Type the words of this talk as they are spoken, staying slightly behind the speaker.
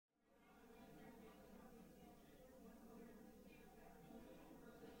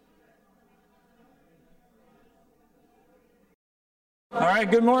All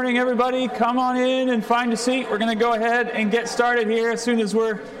right, good morning, everybody. Come on in and find a seat. We're going to go ahead and get started here as soon as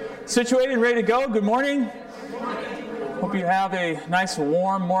we're situated, ready to go. Good morning. Hope you have a nice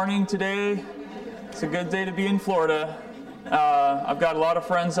warm morning today. It's a good day to be in Florida. I've got a lot of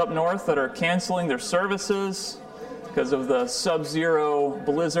friends up north that are canceling their services because of the sub-zero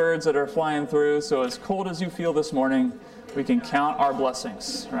blizzards that are flying through. So as cold as you feel this morning, we can count our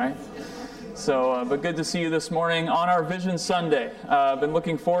blessings, right? So, but good to see you this morning on our Vision Sunday. I've been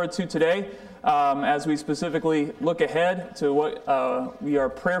looking forward to today as we specifically look ahead to what we are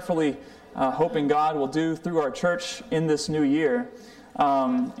prayerfully hoping God will do through our church in this new year.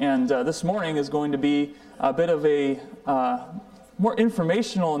 And this morning is going to be a bit of a more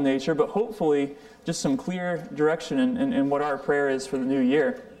informational in nature, but hopefully just some clear direction in what our prayer is for the new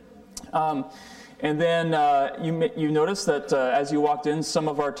year. And then you notice that as you walked in, some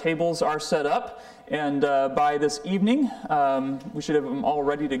of our tables are set up. And by this evening, we should have them all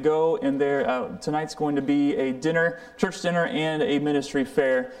ready to go. And tonight's going to be a dinner, church dinner, and a ministry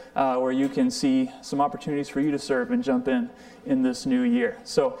fair where you can see some opportunities for you to serve and jump in this new year.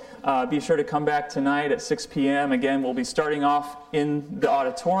 So be sure to come back tonight at 6 p.m. Again, we'll be starting off in the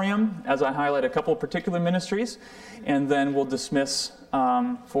auditorium as I highlight a couple of particular ministries, and then we'll dismiss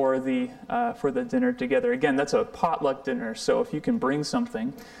for the dinner together. Again, that's a potluck dinner, so if you can bring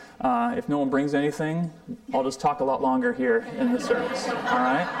something. If no one brings anything, I'll just talk a lot longer here in the service. All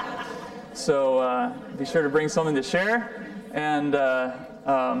right? So be sure to bring something to share, and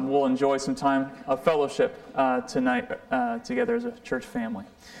we'll enjoy some time of fellowship tonight together as a church family.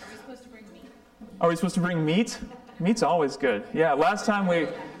 Are we supposed to bring meat? Are we supposed to bring meat? Meat's always good. Yeah, last time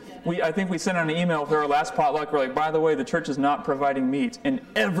I think we sent out an email for our last potluck. We're like, by the way, the church is not providing meat, and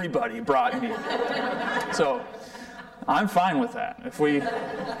everybody brought meat. So I'm fine with that. If we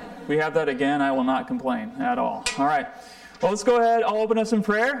have that again, I will not complain at all. All right. Well, let's go ahead. I'll open us in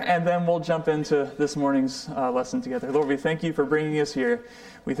prayer, and then we'll jump into this morning's lesson together. Lord, we thank you for bringing us here.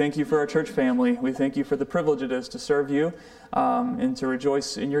 We thank you for our church family. We thank you for the privilege it is to serve you and to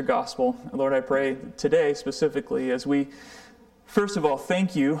rejoice in your gospel. Lord, I pray today specifically as we first of all,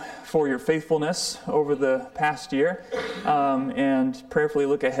 thank you for your faithfulness over the past year and prayerfully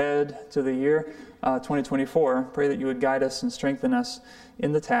look ahead to the year 2024. Pray that you would guide us and strengthen us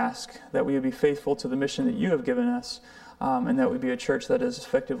in the task, that we would be faithful to the mission that you have given us, and that we be a church that is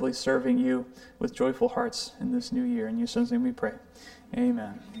effectively serving you with joyful hearts in this new year. In your son's name we pray.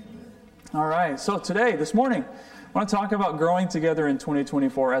 Amen. All right, so this morning, I want to talk about growing together in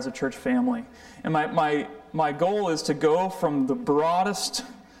 2024 as a church family. And my goal is to go from the broadest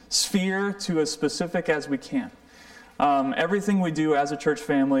sphere to as specific as we can. Everything we do as a church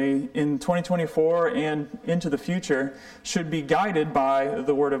family in 2024 and into the future should be guided by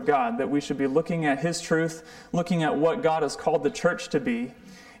the Word of God, that we should be looking at His truth, looking at what God has called the church to be,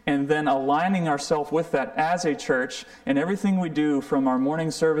 and then aligning ourselves with that as a church. And everything we do, from our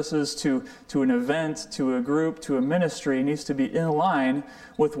morning services to an event, to a group, to a ministry, needs to be in line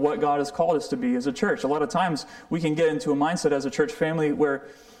with what God has called us to be as a church. A lot of times we can get into a mindset as a church family where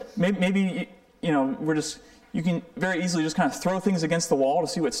maybe you can very easily just kind of throw things against the wall to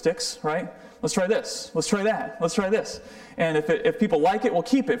see what sticks, right? Let's try this. Let's try that. Let's try this. And if people like it, we'll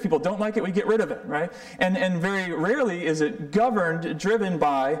keep it. If people don't like it, we get rid of it, right? And very rarely is it driven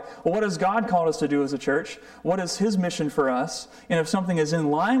by, well, what has God called us to do as a church? What is His mission for us? And if something is in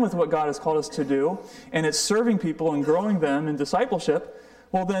line with what God has called us to do, and it's serving people and growing them in discipleship,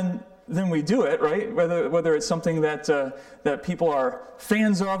 well, then we do it, right? Whether it's something that people are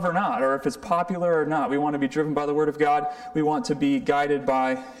fans of or not, or if it's popular or not. We want to be driven by the Word of God. We want to be guided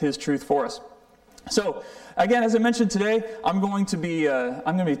by His truth for us. So, again, as I mentioned today, I'm going to be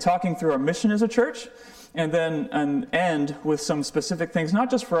talking through our mission as a church, and then end with some specific things,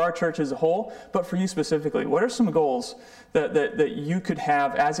 not just for our church as a whole, but for you specifically. What are some goals that you could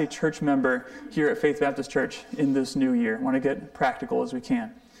have as a church member here at Faith Baptist Church in this new year? I want to get practical as we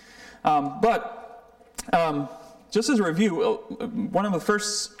can. Just as a review, one of the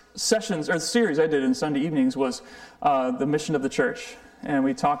first sessions or series I did in Sunday evenings was the mission of the church, and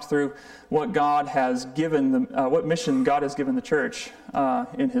we talked through what God has given what mission God has given the church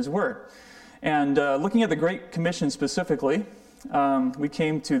in His Word. And looking at the Great Commission specifically, we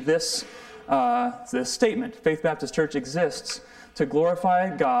came to this statement: Faith Baptist Church exists to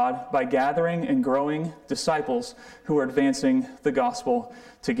glorify God by gathering and growing disciples who are advancing the gospel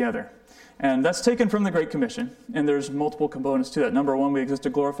together. And that's taken from the Great Commission, and there's multiple components to that. Number one, we exist to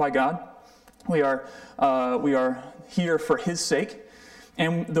glorify God. We are here for His sake,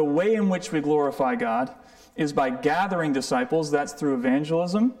 and the way in which we glorify God is by gathering disciples. That's through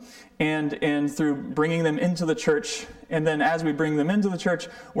evangelism and through bringing them into the church. And then as we bring them into the church,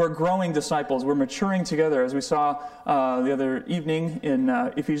 we're growing disciples. We're maturing together. As we saw the other evening in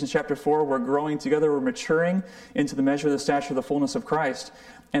Ephesians chapter 4, we're growing together. We're maturing into the measure of the stature of the fullness of Christ.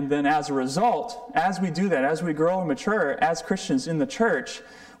 And then as a result, as we do that, as we grow and mature as Christians in the church,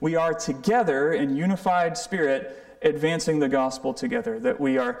 we are together in unified spirit advancing the gospel together, that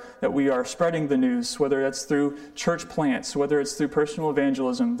we are spreading the news, whether it's through church plants, whether it's through personal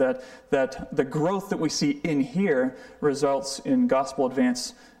evangelism, that the growth that we see in here results in gospel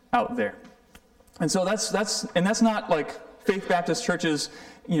advance out there. And so that's not like Faith Baptist Church's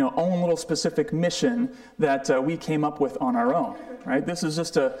own little specific mission that we came up with on our own, right? This is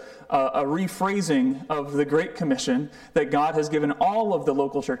just a rephrasing of the Great Commission that God has given all of the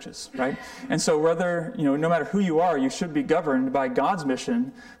local churches, right? And so whether, no matter who you are, you should be governed by God's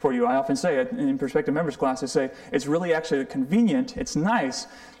mission for you. I often say in Perspective Members class, I say it's really actually convenient, it's nice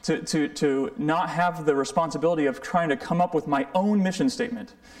to not have the responsibility of trying to come up with my own mission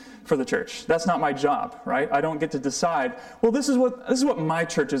statement for the church. That's not my job, right? I don't get to decide, well, this is what my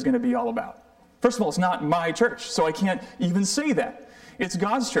church is going to be all about. First of all, it's not my church, so I can't even say that. It's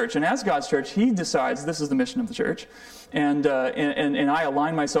God's church, and as God's church, He decides this is the mission of the church, and I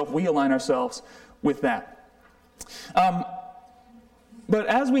align myself, we align ourselves with that. But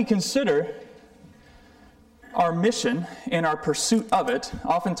as we consider our mission and our pursuit of it,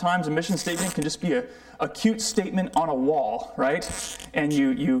 oftentimes a mission statement can just be a cute statement on a wall, right? And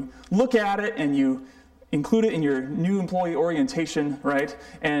you look at it and you include it in your new employee orientation, right?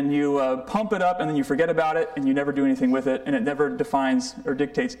 And you pump it up and then you forget about it and you never do anything with it, and it never defines or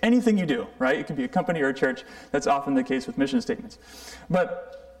dictates anything you do, right? It could be a company or a church. That's often the case with mission statements.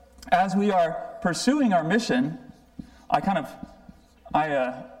 But as we are pursuing our mission, I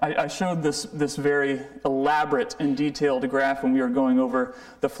showed this very elaborate and detailed graph when we were going over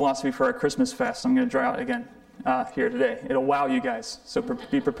the philosophy for our Christmas fest. I'm going to draw it again here today. It'll wow you guys, so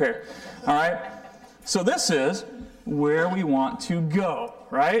be prepared. All right? So this is where we want to go,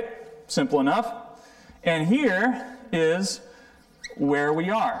 right? Simple enough. And here is where we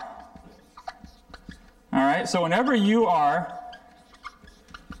are. All right? So whenever you are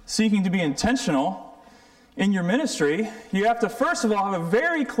seeking to be intentional in your ministry, you have to first of all have a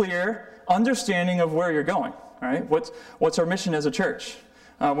very clear understanding of where you're going, right? What's our mission as a church?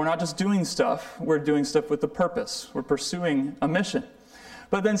 We're not just doing stuff, we're doing stuff with a purpose. We're pursuing a mission.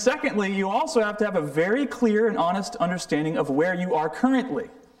 But then secondly, you also have to have a very clear and honest understanding of where you are currently.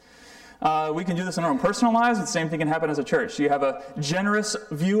 We can do this in our own personal lives. The same thing can happen as a church. You have a generous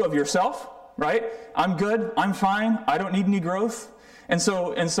view of yourself, right? I'm good, I'm fine, I don't need any growth. And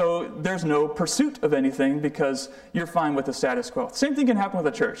so there's no pursuit of anything because you're fine with the status quo. Same thing can happen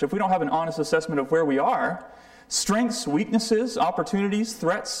with a church. If we don't have an honest assessment of where we are, strengths, weaknesses, opportunities,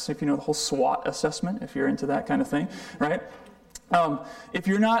 threats, if you know the whole SWOT assessment, if you're into that kind of thing, right? If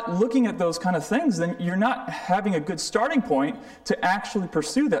you're not looking at those kind of things, then you're not having a good starting point to actually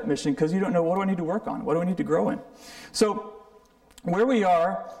pursue that mission because you don't know, what do I need to work on? What do I need to grow in? So where we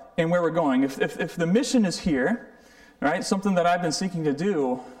are and where we're going, if the mission is here, right, something that I've been seeking to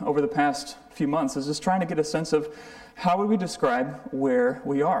do over the past few months is just trying to get a sense of how would we describe where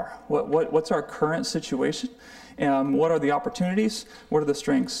we are? What's our current situation? What are the opportunities? What are the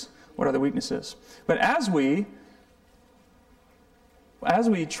strengths? What are the weaknesses? But as we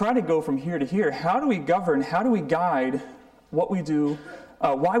try to go from here to here, how do we govern, how do we guide what we do,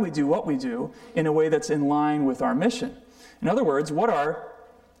 why we do what we do in a way that's in line with our mission? In other words, what are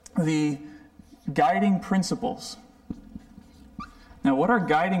the guiding principles? Now, what are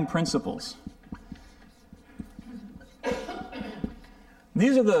guiding principles?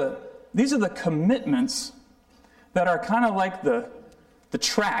 These are the commitments that are kind of like the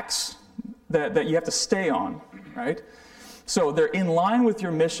tracks that you have to stay on, right? So they're in line with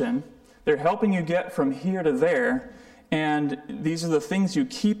your mission. They're helping you get from here to there. And these are the things you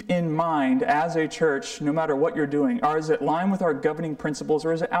keep in mind as a church, no matter what you're doing. Is it in line with our governing principles,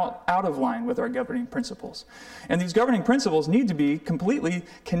 or is it out of line with our governing principles? And these governing principles need to be completely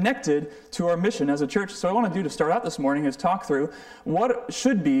connected to our mission as a church. So what I want to do to start out this morning is talk through what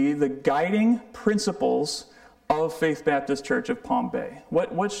should be the guiding principles of Faith Baptist Church of Palm Bay.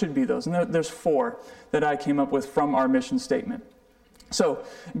 What should be those? And there's 4 that I came up with from our mission statement. So,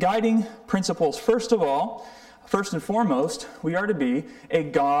 guiding principles. First and foremost, we are to be a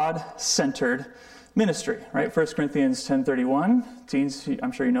God-centered ministry, right? 1 Corinthians 10:31. Teens,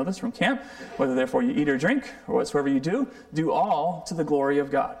 I'm sure you know this from camp. Whether therefore you eat or drink, or whatsoever you do all to the glory of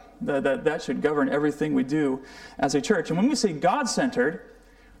God. That should govern everything we do as a church. And when we say God-centered,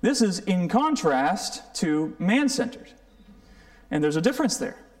 This is in contrast to man-centered. And there's a difference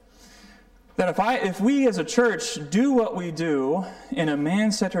there. That if we as a church do what we do in a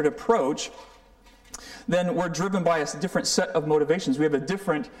man-centered approach, then we're driven by a different set of motivations. We have a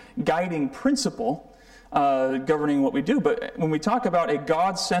different guiding principle governing what we do. But when we talk about a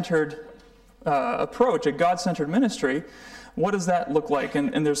God-centered approach, a God-centered ministry, what does that look like?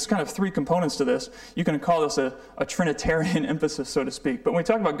 And there's kind of three components to this. You can call this a Trinitarian emphasis, so to speak. But when we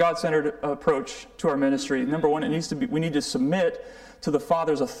talk about God-centered approach to our ministry, number one, we need to submit to the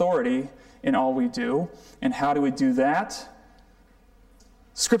Father's authority in all we do. And how do we do that?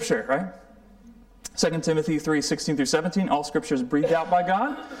 Scripture, right? 2 Timothy 3:16-17, all Scripture is breathed out by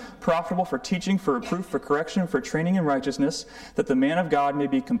God, profitable for teaching, for reproof, for correction, for training in righteousness, that the man of God may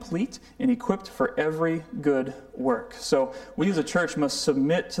be complete and equipped for every good work. So we as a church must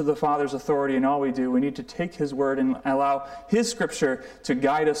submit to the Father's authority in all we do. We need to take His word and allow His Scripture to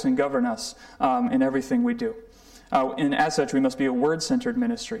guide us and govern us in everything we do. And as such, we must be a word-centered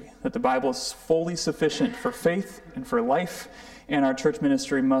ministry, that the Bible is fully sufficient for faith and for life, and our church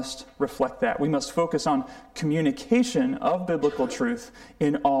ministry must reflect that. We must focus on communication of biblical truth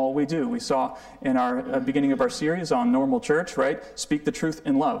in all we do. We saw in our beginning of our series on normal church, right? Speak the truth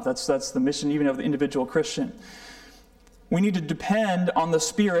in love. That's the mission even of the individual Christian. We need to depend on the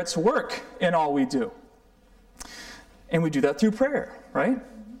Spirit's work in all we do. And we do that through prayer, right?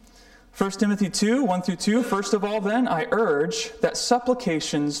 1 Timothy 2:1-2, first of all then, I urge that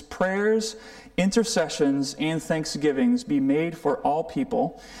supplications, prayers, intercessions, and thanksgivings be made for all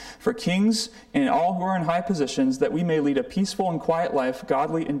people, for kings and all who are in high positions, that we may lead a peaceful and quiet life,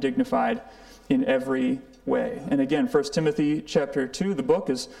 godly and dignified in every way. And again, 1 Timothy chapter 2, the book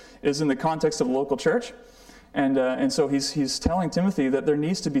is in the context of the local church. And so he's telling Timothy that there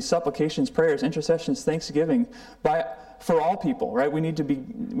needs to be supplications, prayers, intercessions, thanksgiving for all people, right? We need to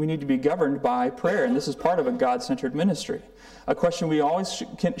be governed by prayer, and this is part of a God-centered ministry. A question we always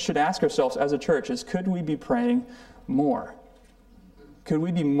should ask ourselves as a church is, could we be praying more? Could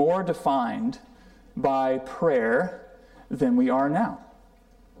we be more defined by prayer than we are now?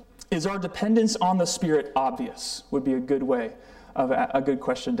 Is our dependence on the Spirit obvious? Would be a good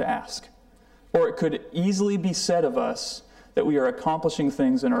question to ask. Or it could easily be said of us that we are accomplishing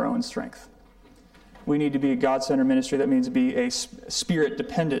things in our own strength. We need to be a God-centered ministry. That means be a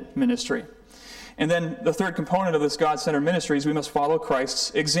Spirit-dependent ministry. And then the third component of this God-centered ministry is we must follow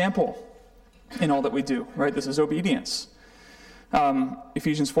Christ's example in all that we do, right? This is obedience.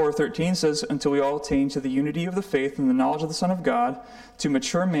 Ephesians 4:13 says, until we all attain to the unity of the faith and the knowledge of the Son of God, to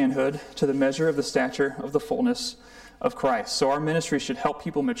mature manhood, to the measure of the stature of the fullness of Christ. So our ministry should help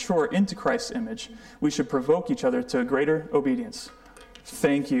people mature into Christ's image. We should provoke each other to greater obedience.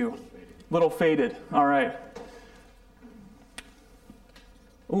 Thank you. Little faded. All right.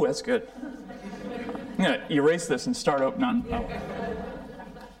 Ooh, that's good. I'm going to erase this and start open on. Oh.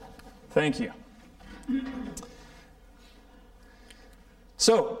 Thank you.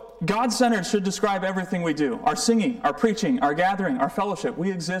 So, God-centered should describe everything we do. Our singing, our preaching, our gathering, our fellowship.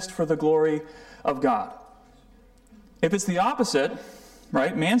 We exist for the glory of God. If it's the opposite,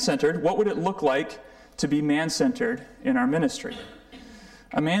 right, man-centered, what would it look like to be man-centered in our ministry?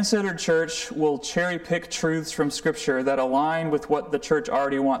 A man-centered church will cherry-pick truths from Scripture that align with what the church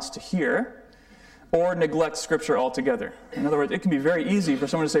already wants to hear, or neglect Scripture altogether. In other words, it can be very easy for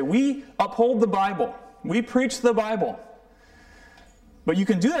someone to say, we uphold the Bible, we preach the Bible. But you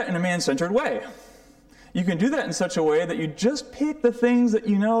can do that in a man-centered way. You can do that in such a way that you just pick the things that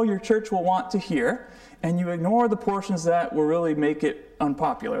you know your church will want to hear, and you ignore the portions that will really make it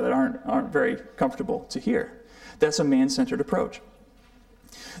unpopular, that aren't very comfortable to hear. That's a man-centered approach.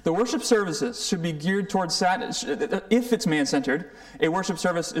 The worship services should be geared towards, if it's man-centered, a worship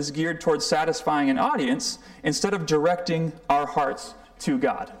service is geared towards satisfying an audience instead of directing our hearts to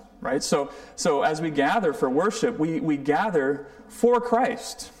God, right? So as we gather for worship, we gather for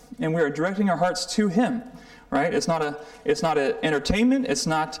Christ, and we are directing our hearts to Him, right? It's not an entertainment. It's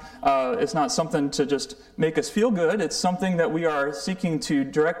not something to just make us feel good. It's something that we are seeking to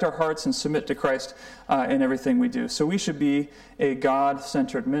direct our hearts and submit to Christ in everything we do. So we should be a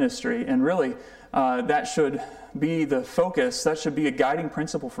God-centered ministry, and really that should be the focus. That should be a guiding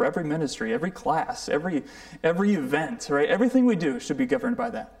principle for every ministry, every class, every event, right? Everything we do should be governed by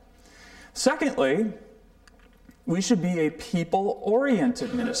that. Secondly, we should be a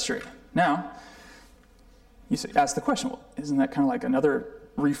people-oriented ministry. Now, you ask the question, well, isn't that kind of like another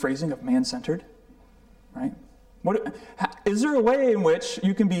rephrasing of man-centered, right? Is there a way in which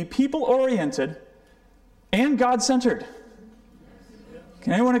you can be people-oriented and God-centered?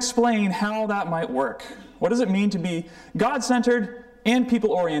 Can anyone explain how that might work? What does it mean to be God-centered and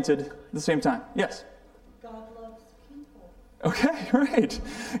people-oriented at the same time. Yes? God loves people. Okay, right.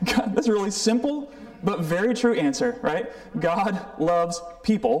 God, that's a really simple but very true answer, right? God loves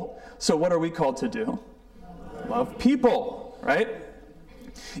people. So what are we called to do? Love people, right?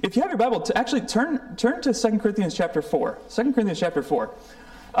 If you have your Bible, actually turn to 2 Corinthians chapter 4. 2 Corinthians chapter 4.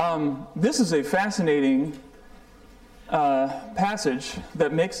 This is a fascinating passage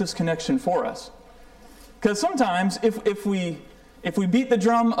that makes this connection for us. Because sometimes if we beat the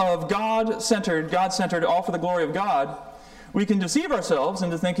drum of God-centered, all for the glory of God, we can deceive ourselves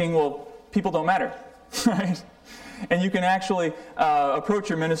into thinking, well, people don't matter, right? And you can actually approach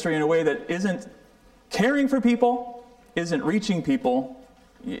your ministry in a way that isn't caring for people, isn't reaching people,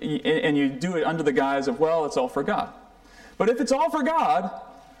 and you do it under the guise of, well, it's all for God. But if it's all for God,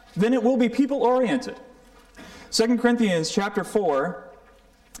 then it will be people-oriented. 2 Corinthians chapter 4,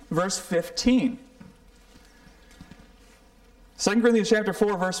 verse 15. 2 Corinthians chapter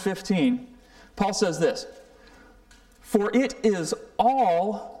 4, verse 15. Paul says this, "For it is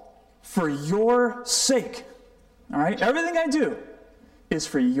all for your sake." All right? Everything I do is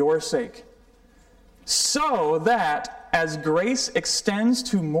for your sake. "So that as grace extends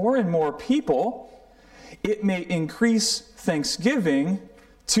to more and more people, it may increase thanksgiving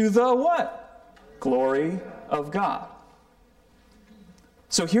to the what? Glory of God."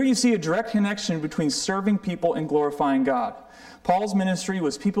 So here you see a direct connection between serving people and glorifying God. Paul's ministry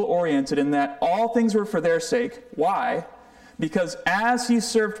was people-oriented in that all things were for their sake. Why? Because as he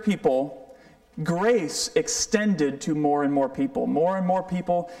served people, grace extended to more and more people. More and more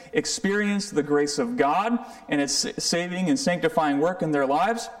people experienced the grace of God and its saving and sanctifying work in their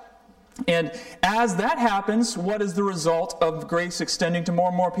lives. And as that happens, what is the result of grace extending to more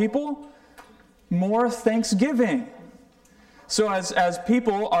and more people? More thanksgiving. So as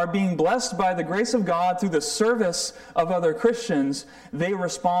people are being blessed by the grace of God through the service of other Christians, they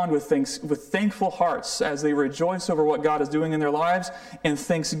respond with thankful hearts as they rejoice over what God is doing in their lives, and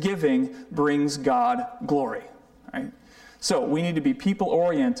thanksgiving brings God glory. Right? So we need to be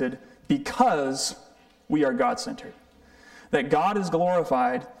people-oriented because we are God-centered. That God is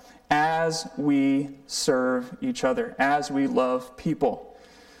glorified as we serve each other, as we love people.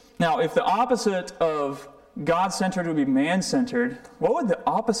 Now, if the opposite of God-centered would be man-centered, what would the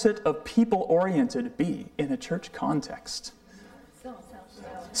opposite of people-oriented be in a church context?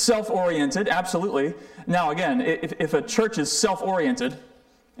 Self-oriented, absolutely. Now again, if a church is self-oriented,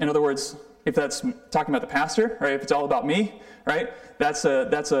 in other words, if that's talking about the pastor, right? If it's all about me, right? That's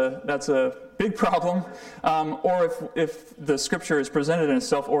a big problem. Or if the scripture is presented in a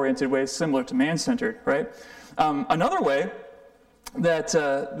self-oriented way, similar to man-centered, right? Another way that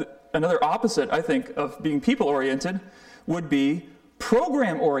another opposite, I think, of being people-oriented would be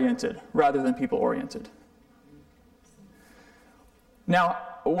program-oriented rather than people-oriented. Now,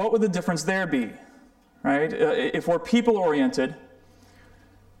 what would the difference there be? Right? If we're people-oriented,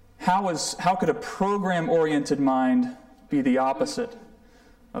 how could a program-oriented mind be the opposite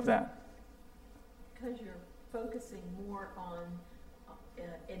of that? Because you're focusing more on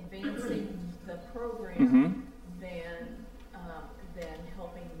advancing the program than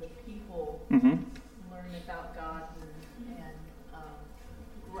helping the people learn about God and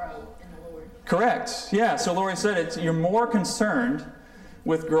grow in the Lord. Correct. Yeah. So Lori said you're more concerned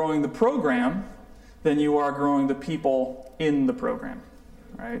with growing the program than you are growing the people in the program.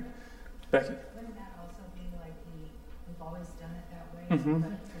 Right? Becky? Wouldn't that also be like we've always done it that way, but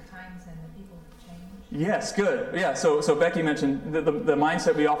the times and the people have changed? Yes, good. Yeah, so Becky mentioned the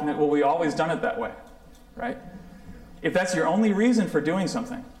mindset we often have, well, we always done it that way, right? If that's your only reason for doing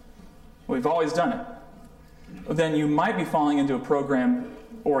something, we've always done it, then you might be falling into a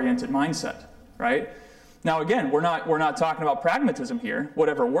program-oriented mindset, right? Now again, we're not talking about pragmatism here,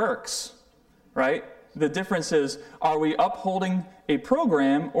 whatever works, right? The difference is, are we upholding a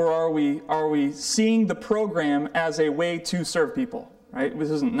program, or are we seeing the program as a way to serve people, right? This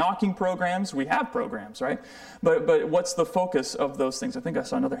isn't knocking programs. We have programs, right? But what's the focus of those things? I think I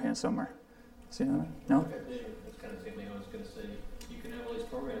saw another hand somewhere. See another? No? That's kind of the same thing I was going to say. You can have all these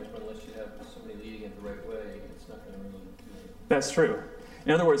programs, but unless you have somebody leading it the right way, it's not going to really do it. That's true.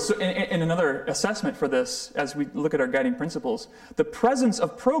 In other words, so in another assessment for this, as we look at our guiding principles, the presence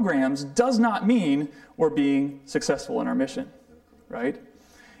of programs does not mean we're being successful in our mission, right?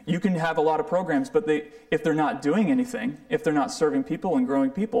 You can have a lot of programs, but if they're not doing anything, if they're not serving people and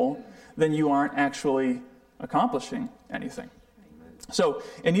growing people, then you aren't actually accomplishing anything. So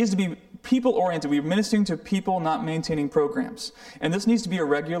it needs to be people-oriented. We're ministering to people, not maintaining programs. And this needs to be a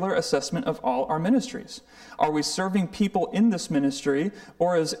regular assessment of all our ministries. Are we serving people in this ministry,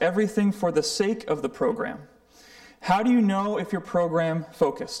 or is everything for the sake of the program? How do you know if your program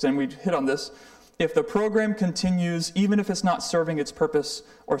focused? And we hit on this. If the program continues, even if it's not serving its purpose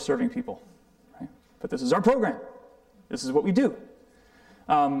or serving people. Right? But this is our program. This is what we do.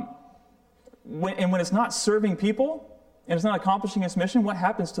 When it's not serving people and it's not accomplishing its mission, what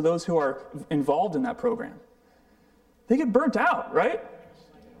happens to those who are involved in that program? They get burnt out, right?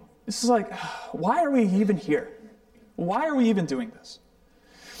 This is like, why are we even here? Why are we even doing this?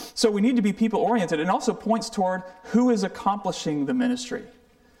 So we need to be people-oriented, and also points toward who is accomplishing the ministry.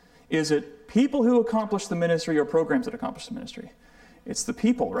 Is it people who accomplish the ministry or programs that accomplish the ministry? It's the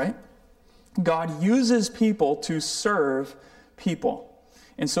people, right? God uses people to serve people.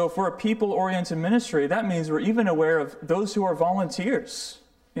 And so if we're a people-oriented ministry, that means we're even aware of those who are volunteers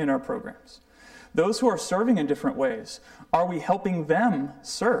in our programs. Those who are serving in different ways. Are we helping them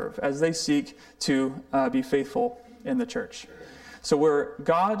serve as they seek to be faithful in the church? So we're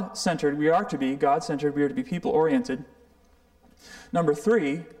God-centered. We are to be God-centered. We are to be people-oriented. Number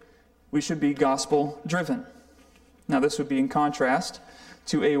 3, we should be gospel-driven. Now this would be in contrast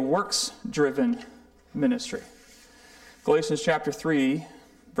to a works-driven ministry. Galatians chapter 3,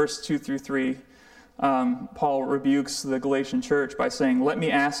 verse 2 through 3, Paul rebukes the Galatian church by saying, "Let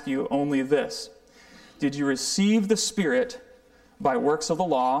me ask you only this. Did you receive the Spirit by works of the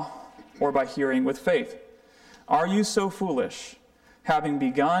law or by hearing with faith? Are you so foolish? Having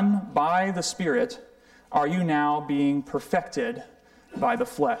begun by the Spirit, are you now being perfected by the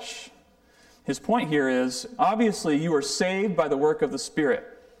flesh?" His point here is, obviously you were saved by the work of the Spirit.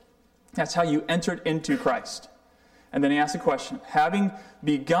 That's how you entered into Christ. And then he asks a question, having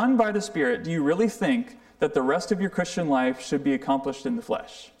begun by the Spirit, do you really think that the rest of your Christian life should be accomplished in the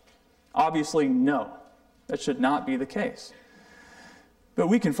flesh? Obviously, no. That should not be the case. But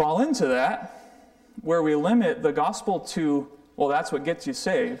we can fall into that, where we limit the gospel to, well, that's what gets you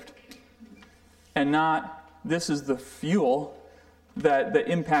saved, and not, this is the fuel that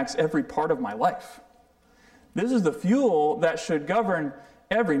impacts every part of my life. This is the fuel that should govern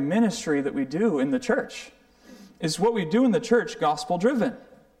every ministry that we do in the church. Is what we do in the church gospel-driven?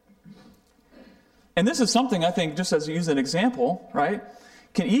 And this is something, I think, just as you use an example, right,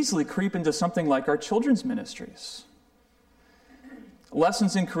 can easily creep into something like our children's ministries.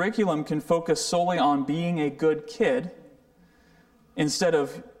 Lessons in curriculum can focus solely on being a good kid instead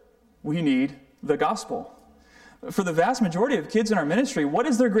of, we need the gospel. For the vast majority of kids in our ministry, what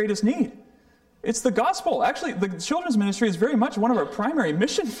is their greatest need? It's the gospel. Actually, the children's ministry is very much one of our primary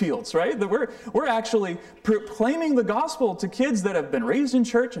mission fields, right? That we're actually proclaiming the gospel to kids that have been raised in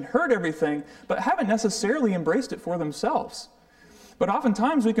church and heard everything, but haven't necessarily embraced it for themselves. But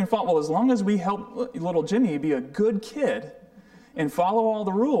oftentimes we can fall, well, as long as we help little Jimmy be a good kid and follow all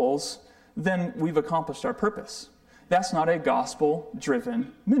the rules, then we've accomplished our purpose. That's not a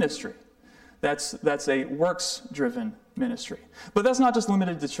gospel-driven ministry. That's a works-driven ministry. But that's not just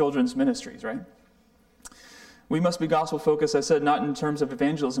limited to children's ministries, right? We must be gospel-focused, I said, not in terms of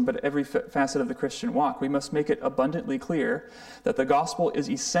evangelism, but every facet of the Christian walk. We must make it abundantly clear that the gospel is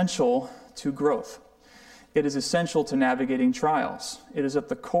essential to growth. It is essential to navigating trials. It is at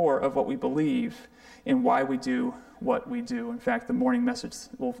the core of what we believe and why we do what we do. In fact, the morning message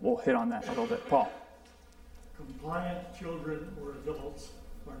will hit on that a little bit. Paul. Compliant children or adults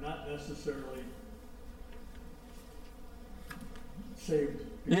are not necessarily saved.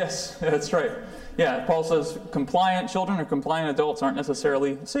 Yes, that's right. Yeah, Paul says compliant children or compliant adults aren't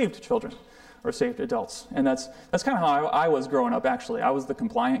necessarily saved children or saved adults. And that's kind of how I was growing up, actually. I was the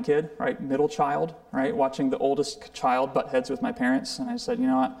compliant kid, right? Middle child, right? Watching the oldest child butt heads with my parents. And I said, you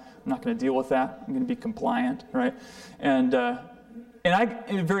know what? I'm not going to deal with that. I'm going to be compliant, right? And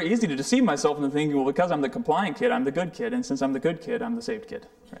it's very easy to deceive myself into thinking, well, because I'm the compliant kid, I'm the good kid. And since I'm the good kid, I'm the saved kid,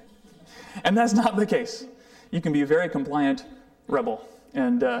 right? And that's not the case. You can be a very compliant rebel.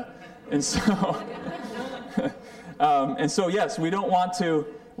 And so yes, we don't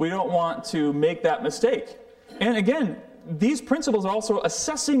want to make that mistake. And again, these principles are also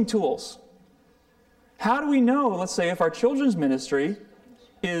assessing tools. How do we know, let's say, if our children's ministry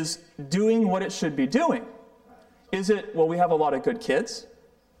is doing what it should be doing? Is it, well, we have a lot of good kids?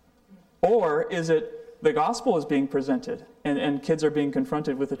 Or is it the gospel is being presented and kids are being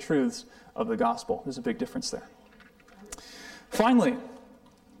confronted with the truths of the gospel? There's a big difference there. Finally,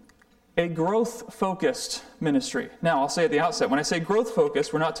 a growth-focused ministry. Now, I'll say at the outset, when I say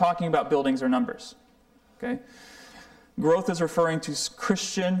growth-focused, we're not talking about buildings or numbers. Okay? Growth is referring to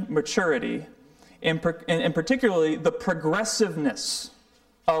Christian maturity, and particularly the progressiveness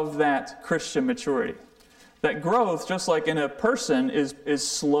of that Christian maturity. That growth, just like in a person, is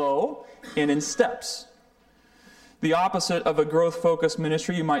slow and in steps. The opposite of a growth-focused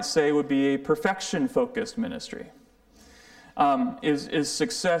ministry, you might say, would be a perfection-focused ministry. Is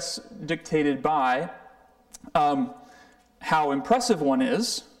success dictated by how impressive one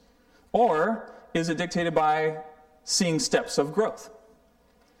is, or is it dictated by seeing steps of growth?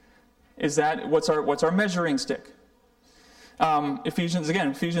 Is that what's our measuring stick?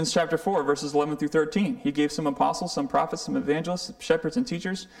 Ephesians chapter 4, verses 11 through 13. He gave some apostles, some prophets, some evangelists, shepherds, and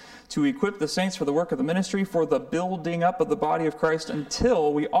teachers to equip the saints for the work of the ministry, for the building up of the body of Christ,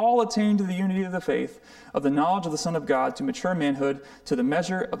 until we all attain to the unity of the faith, of the knowledge of the Son of God, to mature manhood, to the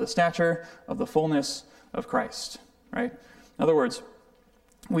measure of the stature of the fullness of Christ. Right? In other words,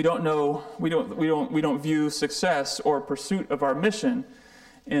 we don't view success or pursuit of our mission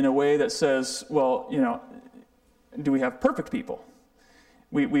in a way that says, well, do we have perfect people?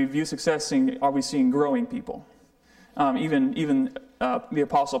 We view success seeing, are we seeing growing people? Even the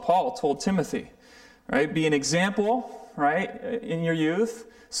Apostle Paul told Timothy, right, be an example, right, in your youth,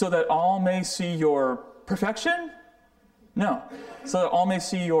 so that all may see your perfection? No, so that all may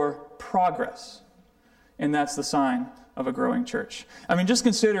see your progress. And that's the sign of a growing church. I mean, just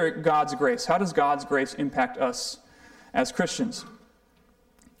consider God's grace. How does God's grace impact us as Christians?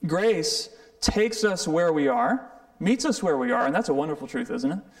 Grace takes us where we are, meets us where we are, and that's a wonderful truth,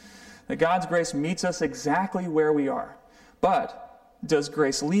 isn't it? That God's grace meets us exactly where we are. But does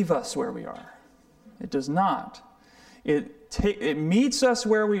grace leave us where we are? It does not. It meets us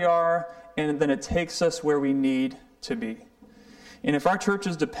where we are, and then it takes us where we need to be. And if our church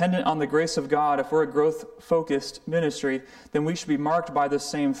is dependent on the grace of God, if we're a growth-focused ministry, then we should be marked by the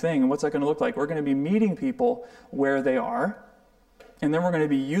same thing. And what's that going to look like? We're going to be meeting people where they are. And then we're going to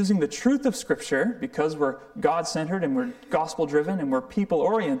be using the truth of Scripture, because we're God-centered and we're gospel-driven and we're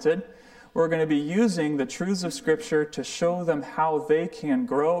people-oriented. We're going to be using the truths of Scripture to show them how they can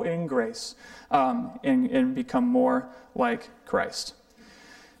grow in grace and become more like Christ.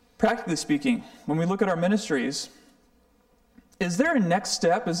 Practically speaking, when we look at our ministries, is there a next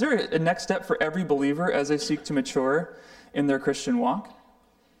step? Is there a next step for every believer as they seek to mature in their Christian walk?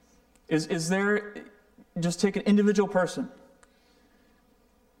 Is there, just take an individual person.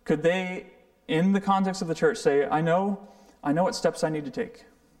 Could they, in the context of the church, say, I know what steps I need to take,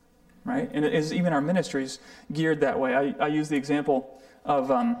 right? And it is even our ministries geared that way. I use the example of,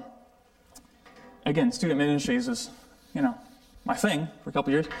 again, student ministries is, my thing for a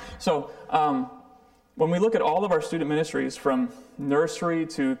couple years. So when we look at all of our student ministries from nursery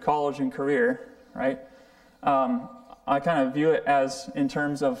to college and career, right, I kind of view it as in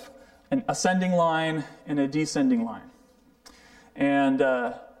terms of an ascending line and a descending line. And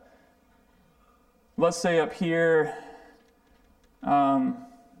let's say up here,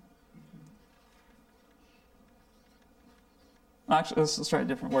 actually, let's try a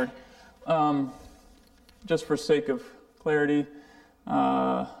different word, just for sake of clarity.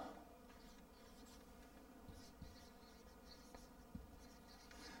 All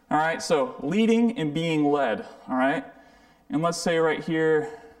right, so leading and being led, all right? And let's say right here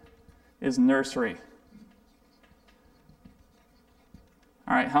is nursery.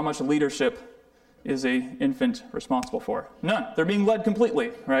 All right, how much leadership is an infant responsible for? None. They're being led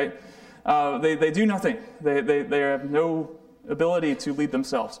completely, right? They do nothing. They have no ability to lead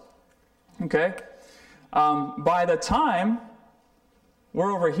themselves. Okay? By the time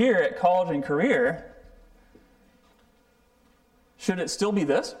we're over here at college and career, should it still be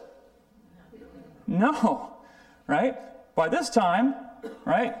this? No, right? By this time,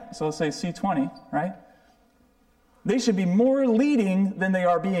 right? So let's say C20, right? They should be more leading than they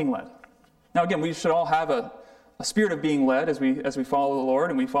are being led. Now, again, we should all have a spirit of being led as we follow the Lord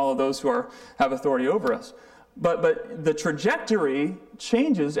and we follow those who have authority over us. But the trajectory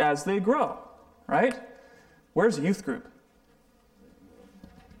changes as they grow, right? Where's the youth group?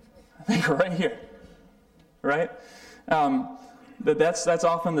 I think right here, right? That's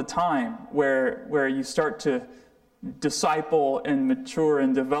often the time where you start to disciple and mature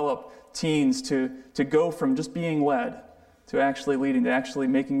and develop teens to go from just being led to actually leading, to actually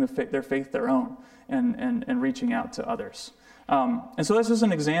making their faith their own and reaching out to others. And so that's just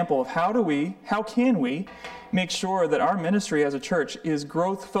an example of how can we make sure that our ministry as a church is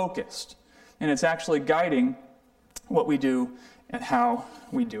growth focused and it's actually guiding what we do and how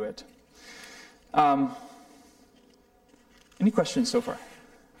we do it. Any questions so far?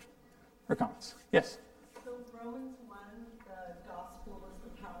 Or comments? Yes? So Romans 1, the gospel is the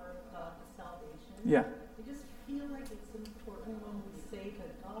power of God to salvation. Yeah. I just feel like it's important when we say the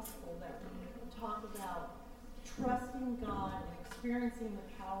gospel that we talk about trusting God and experiencing the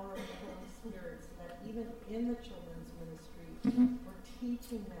power of the Holy Spirit, so that even in the children's ministry, we're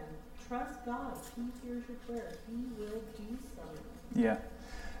teaching them, trust God. He hears your prayer. He will do something. Yeah.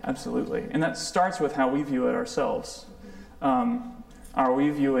 Absolutely. And that starts with how we view it ourselves. Are we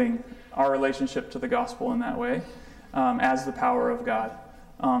viewing our relationship to the gospel in that way as the power of God?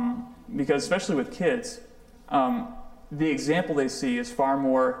 Because especially with kids, the example they see is far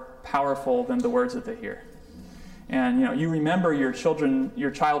more powerful than the words that they hear. And you remember your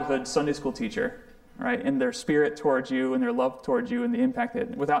childhood Sunday school teacher, right, and their spirit towards you and their love towards you and the impact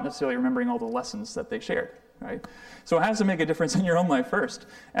that, without necessarily remembering all the lessons that they shared, right? So it has to make a difference in your own life first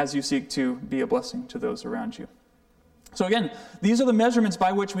as you seek to be a blessing to those around you. So again, these are the measurements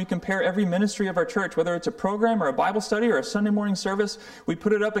by which we compare every ministry of our church, whether it's a program or a Bible study or a Sunday morning service. We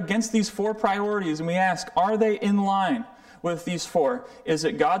put it up against these 4 priorities and we ask, are they in line with these 4? Is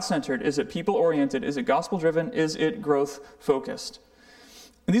it God-centered? Is it people-oriented? Is it gospel-driven? Is it growth-focused?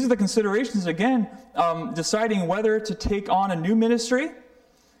 And these are the considerations, again, deciding whether to take on a new ministry,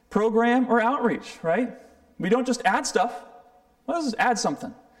 program, or outreach, right? We don't just add stuff. Let's just add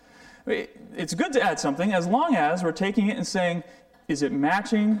something. It's good to add something as long as we're taking it and saying, is it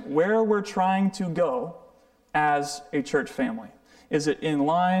matching where we're trying to go as a church family? Is it in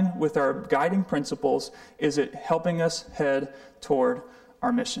line with our guiding principles? Is it helping us head toward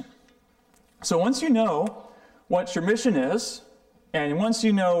our mission? So once you know what your mission is, and once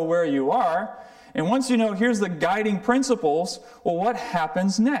you know where you are, and once you know here's the guiding principles, well, what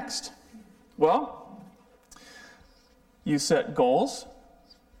happens next? Well, you set goals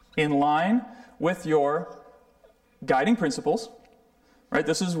in line with your guiding principles, right?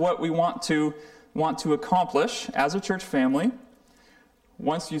 This is what we want to accomplish as a church family.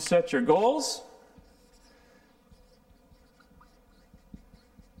 Once you set your goals,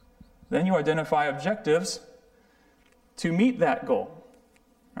 then you identify objectives to meet that goal,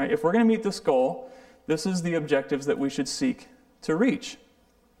 right? If we're going to meet this goal, this is the objectives that we should seek to reach.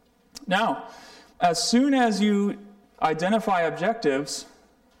 Now, as soon as you identify objectives,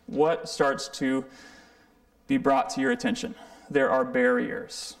 what starts to be brought to your attention? There are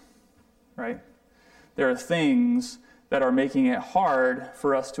barriers, right? There are things that are making it hard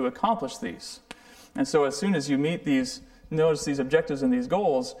for us to accomplish these. And so as soon as you meet notice these objectives and these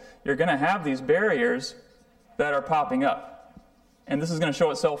goals, you're going to have these barriers that are popping up. And this is going to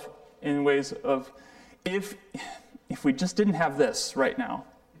show itself in ways of, if we just didn't have this right now,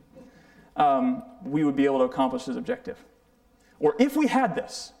 we would be able to accomplish this objective. Or if we had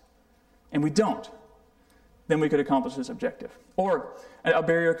this, and we don't, then we could accomplish this objective. Or a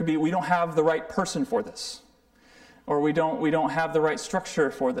barrier could be, we don't have the right person for this. Or we don't have the right structure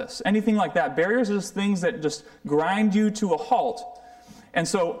for this. Anything like that. Barriers are just things that just grind you to a halt. And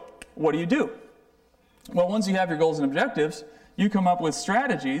so, what do? Well, once you have your goals and objectives, you come up with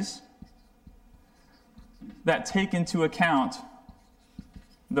strategies that take into account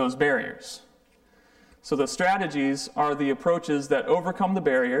those barriers. So the strategies are the approaches that overcome the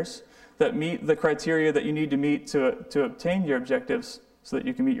barriers, that meet the criteria that you need to meet to obtain your objectives so that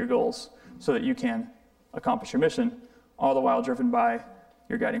you can meet your goals, so that you can accomplish your mission, all the while driven by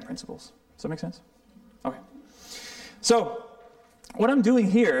your guiding principles. Does that make sense? Okay. So, what I'm doing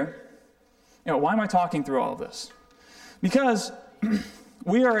here, why am I talking through all of this? Because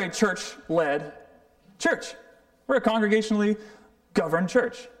we are a church-led church. We're a congregationally governed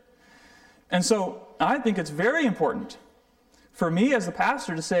church. And so, I think it's very important for me as the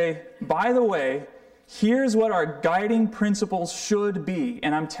pastor to say, by the way, here's what our guiding principles should be.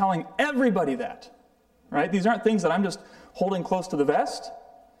 And I'm telling everybody that. Right? These aren't things that I'm just holding close to the vest.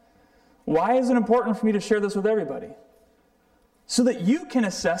 Why is it important for me to share this with everybody? So that you can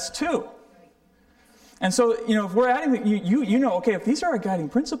assess too. And so, if we're adding, okay, if these are our guiding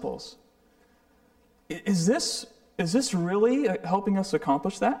principles, is this really helping us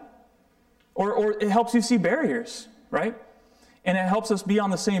accomplish that? Or it helps you see barriers, right? And it helps us be on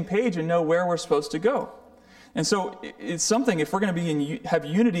the same page and know where we're supposed to go. And so it's something, if we're going to have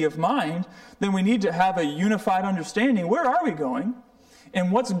unity of mind, then we need to have a unified understanding. Where are we going? And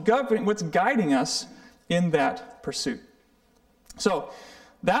what's guiding us in that pursuit? So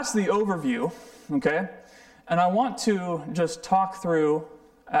that's the overview, okay? And I want to just talk through,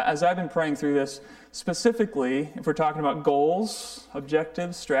 as I've been praying through this, specifically, if we're talking about goals,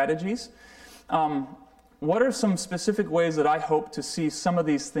 objectives, strategies, what are some specific ways that I hope to see some of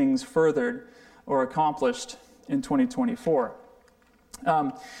these things furthered or accomplished in 2024?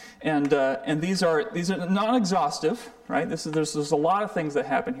 And these are not exhaustive, right? There's a lot of things that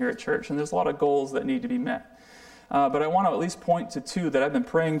happen here at church, and there's a lot of goals that need to be met. But I want to at least point to 2 that I've been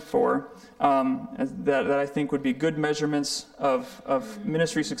praying for that I think would be good measurements of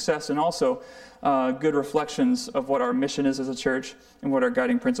ministry success, and also good reflections of what our mission is as a church and what our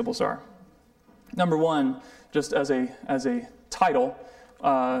guiding principles are. Number 1, just as a title,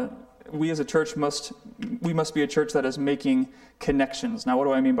 we as a church must be a church that is making connections. Now, what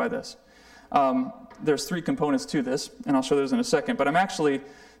do I mean by this? There's 3 components to this, and I'll show those in a second. But I'm actually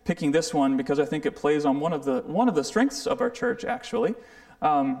picking this one because I think it plays on one of the strengths of our church, actually.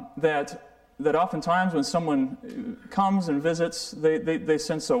 That oftentimes when someone comes and visits, they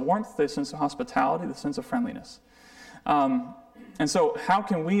sense a warmth, they sense a hospitality, they sense a friendliness. And so how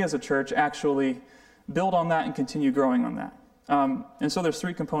can we as a church actually build on that and continue growing on that? And so there's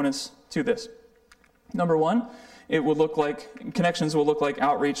 3 components to this. Number 1, connections will look like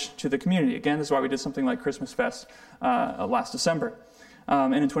outreach to the community. Again, this is why we did something like Christmas Fest last December.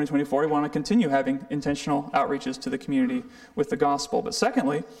 And in 2024, we want to continue having intentional outreaches to the community with the gospel. But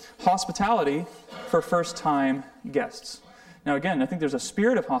secondly, hospitality for first-time guests. Now again, I think there's a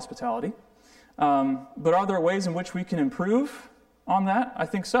spirit of hospitality, but are there ways in which we can improve on that? I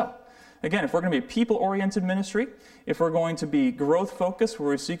think so. Again, if we're going to be a people-oriented ministry, if we're going to be growth-focused, where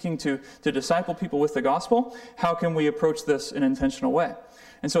we're seeking to disciple people with the gospel, how can we approach this in an intentional way?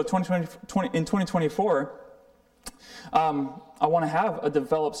 And so in 2024, I want to have a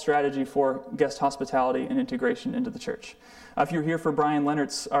developed strategy for guest hospitality and integration into the church. If you're here for Brian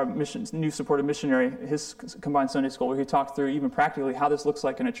Leonard's, our new supported missionary, his combined Sunday school, where he talked through even practically how this looks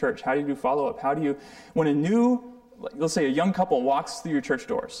like in a church. How do you do follow-up? When let's say a young couple walks through your church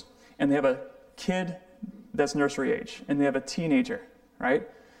doors, and they have a kid that's nursery age, and they have a teenager, right?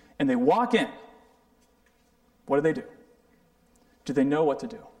 And they walk in. What do? Do they know what to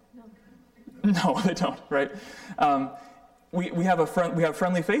do? No, they don't, right? We have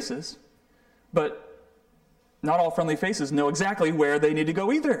friendly faces, but not all friendly faces know exactly where they need to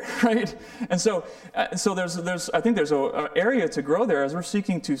go either, right? And so there's I think there's an area to grow there as we're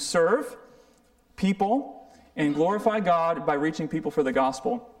seeking to serve people and glorify God by reaching people for the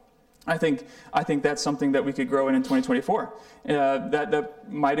gospel. I think that's something that we could grow in 2024.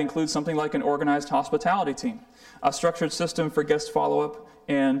 That might include something like an organized hospitality team, a structured system for guest follow-up,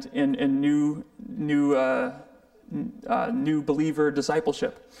 and new believer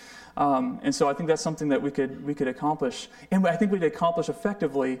discipleship. And so I think that's something that we could accomplish, and I think we'd accomplish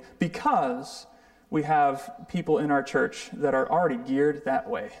effectively because we have people in our church that are already geared that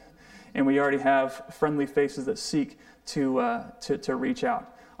way, and we already have friendly faces that seek to reach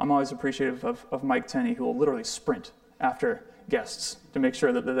out. I'm always appreciative of Mike Tenney, who will literally sprint after guests to make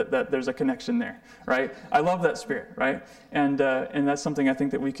sure that there's a connection there, right? I love that spirit, right? And that's something I think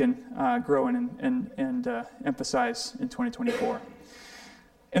that we can grow in and emphasize in 2024.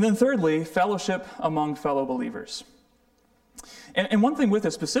 And then thirdly, fellowship among fellow believers. And one thing with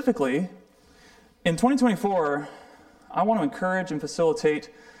it specifically, in 2024, I want to encourage and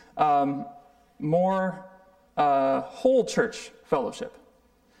facilitate more whole church fellowship.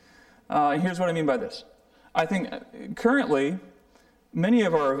 And here's what I mean by this. I think currently, many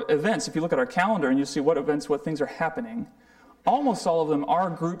of our events, if you look at our calendar and you see what things are happening, almost all of them are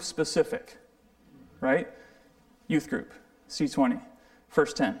group specific, right? Youth group, C20,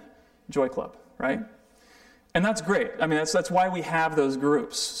 First 10, Joy Club, right? And that's great. I mean, that's why we have those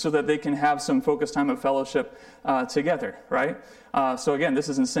groups, so that they can have some focused time of fellowship together, right? So again, this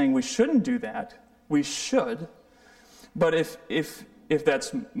isn't saying we shouldn't do that. We should. But if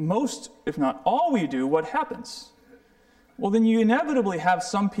that's most, if not all we do, what happens? Well, then you inevitably have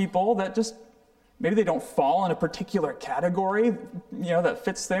some people that just, maybe they don't fall in a particular category, that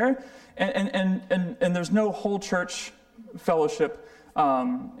fits there. And there's no whole church fellowship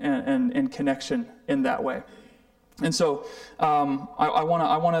and connection in that way. And so I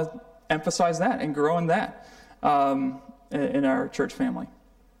want to emphasize that and grow in that in our church family.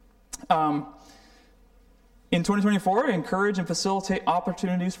 In 2024, encourage and facilitate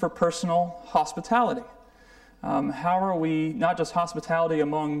opportunities for personal hospitality. How are we, not just hospitality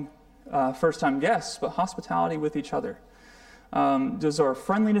among first-time guests, but hospitality with each other? Does our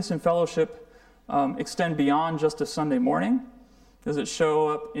friendliness and fellowship extend beyond just a Sunday morning? Does it show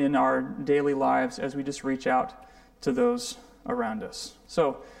up in our daily lives as we just reach out to those around us?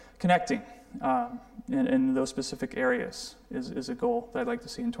 So connecting in those specific areas is a goal that I'd like to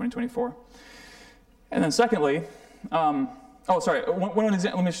see in 2024. And then secondly, one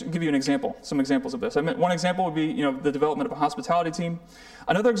example. Let me give you an example. Some examples of this. One example would be, the development of a hospitality team.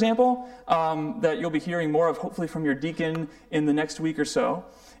 Another example that you'll be hearing more of, hopefully from your deacon in the next week or so,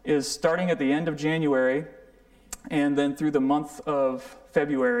 is starting at the end of January, and then through the month of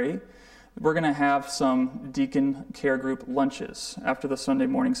February, we're going to have some deacon care group lunches after the Sunday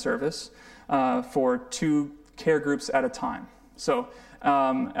morning service for 2 care groups at a time. So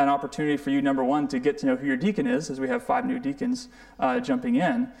an opportunity for you, number one, to get to know who your deacon is, as we have 5 new deacons jumping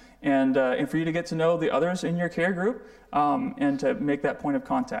in, and for you to get to know the others in your care group, and to make that point of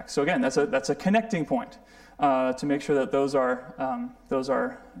contact. So again, that's a connecting point to make sure that those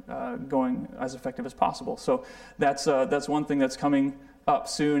are going as effective as possible. So that's one thing that's coming up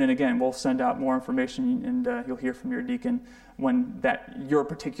soon, and again, we'll send out more information, and you'll hear from your deacon when your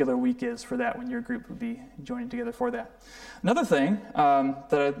particular week is for that, when your group would be joining together for that. Another thing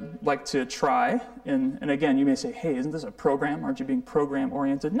that I'd like to try, and again, you may say, hey, isn't this a program? Aren't you being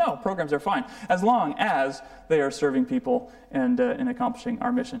program-oriented? No, programs are fine, as long as they are serving people and accomplishing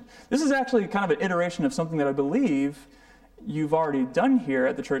our mission. This is actually kind of an iteration of something that I believe you've already done here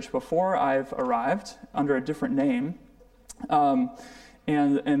at the church before I've arrived, under a different name.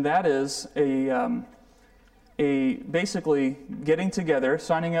 And that is a basically getting together,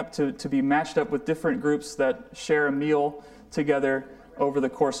 signing up to be matched up with different groups that share a meal together over the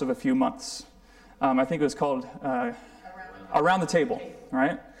course of a few months. I think it was called Around the Table,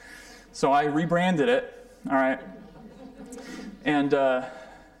 right? So I rebranded it, all right? And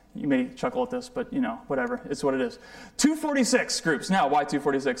you may chuckle at this, but whatever. It's what it is. 246 groups. Now, why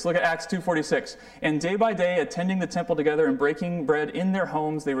 246? Look at Acts 2:46. And day by day, attending the temple together and breaking bread in their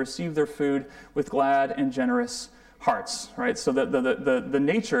homes, they received their food with glad and generous hearts, right? So the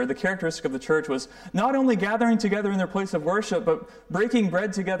nature, the characteristic of the church was not only gathering together in their place of worship, but breaking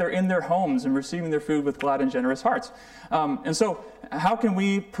bread together in their homes and receiving their food with glad and generous hearts. And so how can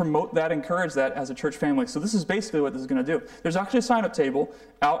we promote that, encourage that as a church family? So this is basically what this is going to do. There's actually a sign-up table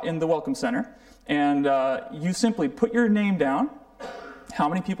out in the Welcome Center, and you simply put your name down, how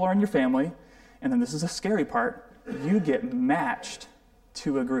many people are in your family, and then this is the scary part, you get matched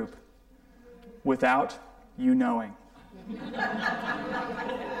to a group without you knowing.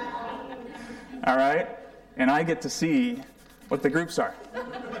 All right? And I get to see what the groups are.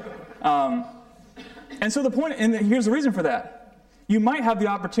 And so the point, and here's the reason for that. You might have the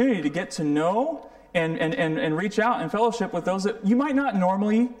opportunity to get to know and reach out and fellowship with those that you might not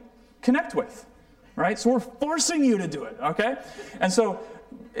normally connect with, right? So we're forcing you to do it, okay? And so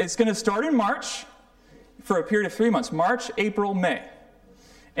it's going to start in March for a period of 3 months, March, April, May.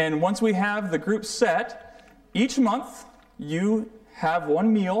 And once we have the group set, each month you have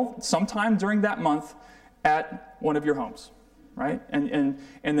one meal sometime during that month at one of your homes, right? And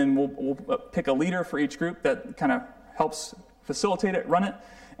then we'll pick a leader for each group that kind of helps facilitate it, run it.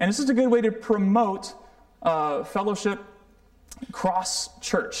 And this is a good way to promote fellowship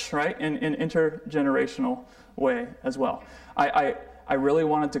cross-church, right? In an intergenerational way as well. I really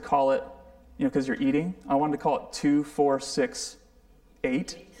wanted to call it, because you're eating, I wanted to call it 2, 4, 6,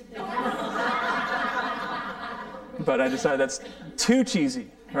 8. But I decided that's too cheesy,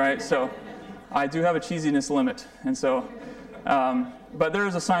 right? So I do have a cheesiness limit. And so, but there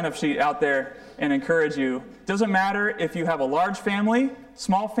is a sign-up sheet out there, and encourage you. Doesn't matter if you have a large family,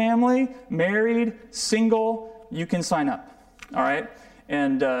 small family, married, single, you can sign up, all right?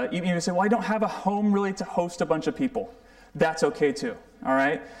 And even if you say, well, I don't have a home really to host a bunch of people. That's okay too, all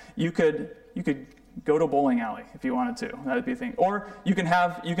right? You could go to a bowling alley if you wanted to. That would be a thing. Or you can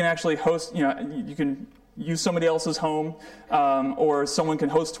actually host, you can use somebody else's home, or someone can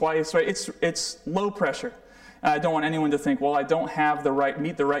host twice, right? It's low pressure. I don't want anyone to think, well, I don't have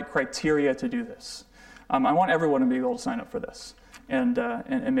meet the right criteria to do this. I want everyone to be able to sign up for this and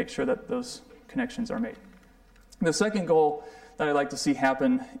make sure that those connections are made. The second goal that I'd like to see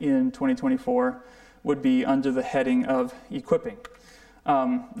happen in 2024 would be under the heading of equipping.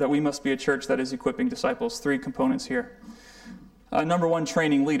 That we must be a church that is equipping disciples. 3 components here. Number 1,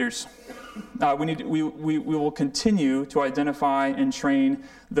 training leaders. We will continue to identify and train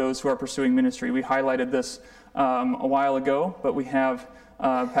those who are pursuing ministry. We highlighted this a while ago, but we have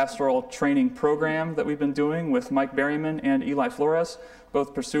a pastoral training program that we've been doing with Mike Berryman and Eli Flores,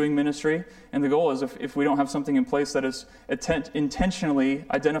 both pursuing ministry. And the goal is if we don't have something in place that is intentionally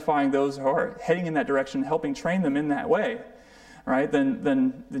identifying those who are heading in that direction, helping train them in that way, right,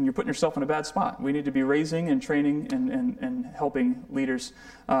 then you're putting yourself in a bad spot. We need to be raising and training and helping leaders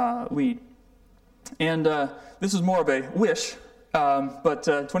lead. And this is more of a wish, but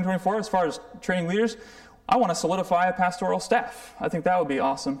 2024, as far as training leaders, I want to solidify a pastoral staff. I think that would be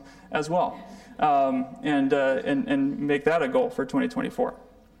awesome as well, and make that a goal for 2024.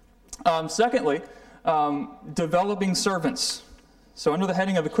 Secondly, developing servants. So under the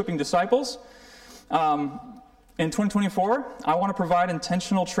heading of equipping disciples, in 2024, I want to provide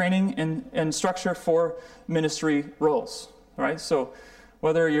intentional training and structure for ministry roles. All right, so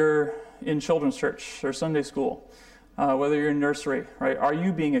whether you're in children's church or Sunday school, whether you're in nursery, right, are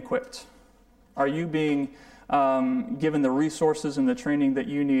you being equipped? Are you being given the resources and the training that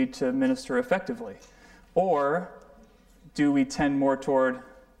you need to minister effectively? Or do we tend more toward,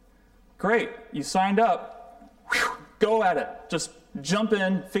 great, you signed up, whew, go at it, just jump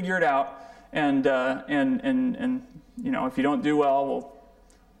in, figure it out, and if you don't do well, we'll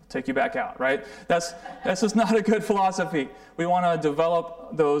take you back out, right? That's just not a good philosophy. We want to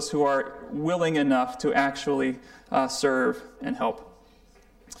develop those who are willing enough to actually serve and help.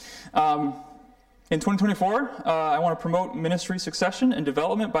 In 2024, I want to promote ministry succession and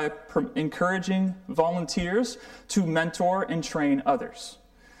development by encouraging volunteers to mentor and train others.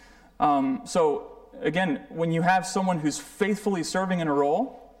 So again, when you have someone who's faithfully serving in a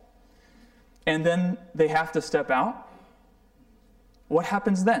role, and then they have to step out, what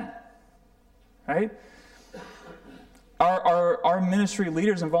happens then? Right? Our ministry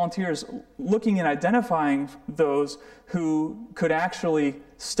leaders and volunteers looking and identifying those who could actually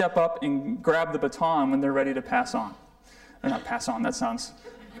step up and grab the baton when they're ready to pass on. Or not pass on, that sounds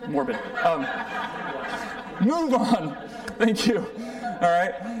morbid. Move on. Thank you. All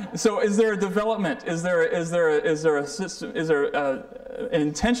right. So, is there a development? Is there a system? Is there an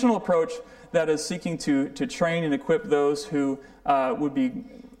intentional approach that is seeking to train and equip those who would be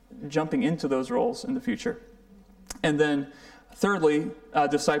jumping into those roles in the future? And then, thirdly,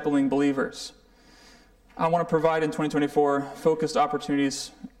 discipling believers. I want to provide in 2024 focused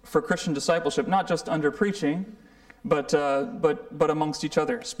opportunities for Christian discipleship, not just under preaching, but amongst each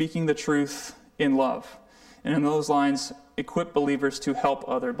other, speaking the truth in love. And in those lines, equip believers to help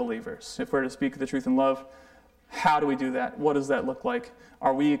other believers. If we're to speak the truth in love, how do we do that? What does that look like?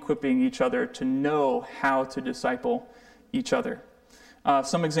 Are we equipping each other to know how to disciple each other?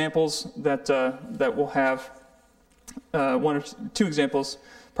 Some examples that we'll have, one or two examples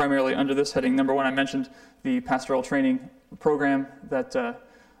primarily under this heading. Number one, I mentioned the pastoral training program that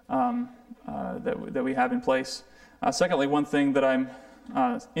we have in place. Secondly, one thing that I'm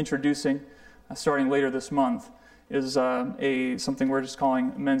introducing starting later this month is something we're just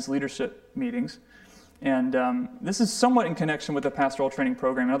calling men's leadership meetings. And this is somewhat in connection with the pastoral training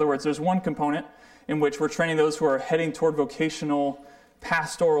program. In other words, there's one component in which we're training those who are heading toward vocational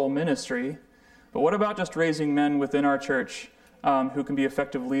pastoral ministry. But what about just raising men within our church who can be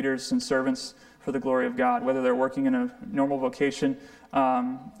effective leaders and servants for the glory of God, whether they're working in a normal vocation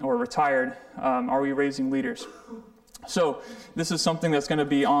or retired? Are we raising leaders? So this is something that's going to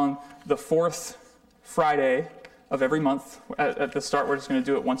be on the fourth Friday of every month. At the start, we're just going to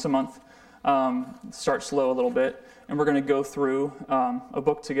do it once a month. Start slow a little bit, and we're going to go through a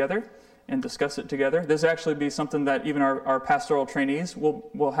book together and discuss it together. This actually be something that even our pastoral trainees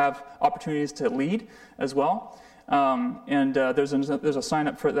will have opportunities to lead as well. There's a sign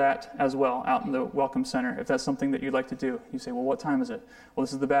up for that as well out in the Welcome Center. If that's something that you'd like to do, you say, well, what time is it? Well,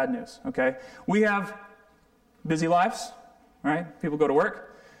 this is the bad news. Okay, we have busy lives, right? People go to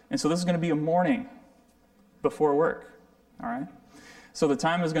work, and so this is going to be a morning before work. All right. So the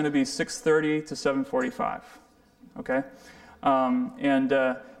time is going to be 6:30 to 7:45, okay?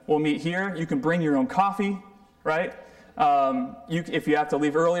 We'll meet here. You can bring your own coffee, right? If you have to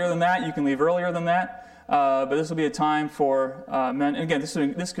leave earlier than that, you can leave earlier than that. But this will be a time for men. And again,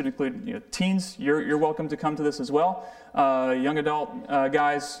 this could include teens. You're welcome to come to this as well. Young adult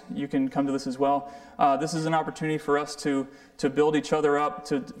guys, you can come to this as well. This is an opportunity for us to build each other up,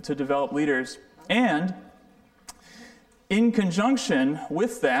 to develop leaders. And in conjunction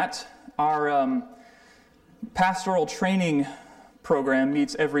with that, our pastoral training program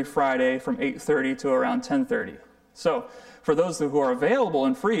meets every Friday from 8:30 to around 10:30. So for those who are available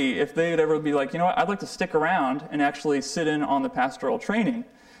and free, if they'd ever be like, I'd like to stick around and actually sit in on the pastoral training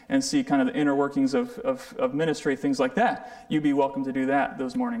and see kind of the inner workings of ministry, things like that, you'd be welcome to do that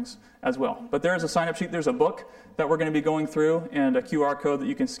those mornings as well. But there is a sign-up sheet. There's a book that we're going to be going through and a QR code that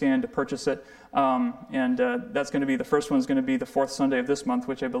you can scan to purchase it. That's going to be, the first one is going to be the fourth Sunday of this month,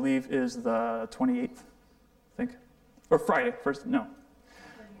 which I believe is the 28th, I think. Or Friday. First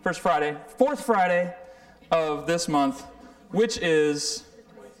Friday. Fourth Friday of this month, which is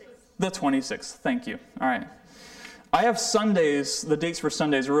the 26th. Thank you. All right. I have Sundays, the dates for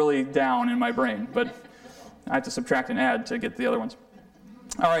Sundays really down in my brain, but I have to subtract and add to get the other ones.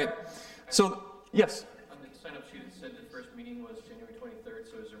 All right. So, yes? On the sign-up sheet, it said the first meeting was January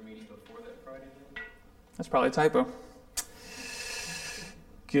 23rd, so is there a meeting before that Friday then? That's probably a typo.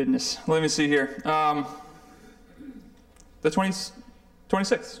 Goodness. Let me see here. The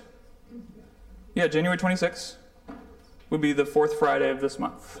 26th. Yeah, January 26th would be the fourth Friday of this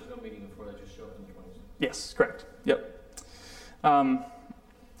month. There's no meeting before that, just show up on the 26th. Yes, correct. Yep. All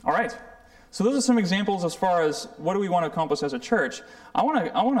right. So those are some examples as far as what do we want to accomplish as a church. I want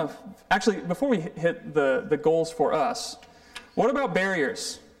to actually, before we hit the goals for us, what about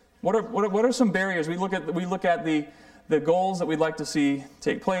barriers? What are some barriers? We look at the goals that we'd like to see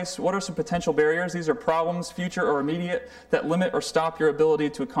take place. What are some potential barriers? These are problems, future or immediate, that limit or stop your ability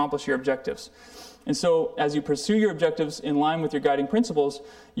to accomplish your objectives. And so as you pursue your objectives in line with your guiding principles,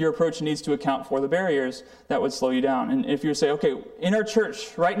 your approach needs to account for the barriers that would slow you down. And if you say, okay, in our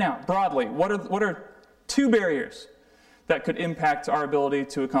church right now, broadly, what are 2 barriers that could impact our ability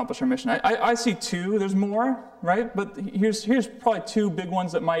to accomplish our mission? I see 2. There's more, right? But here's probably 2 big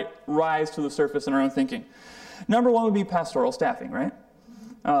ones that might rise to the surface in our own thinking. Number 1 would be pastoral staffing, right?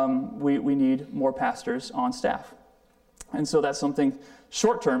 We need more pastors on staff. And so that's something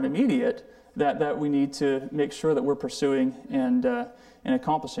short-term, immediate, that we need to make sure that we're pursuing and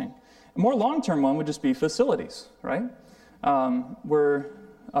accomplishing. A more long-term one would just be facilities, right? We're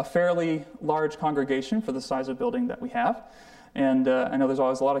a fairly large congregation for the size of building that we have. And I know there's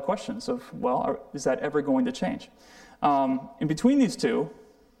always a lot of questions of, is that ever going to change? In between these 2,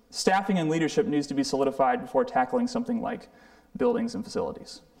 staffing and leadership needs to be solidified before tackling something like buildings and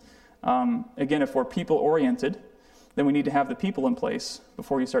facilities. Again, if we're people-oriented, then we need to have the people in place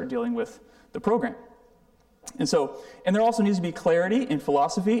before you start dealing with the program. And there also needs to be clarity in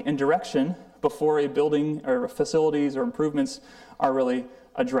philosophy and direction before a building or facilities or improvements are really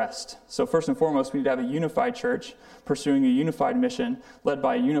addressed. So first and foremost, we need to have a unified church pursuing a unified mission led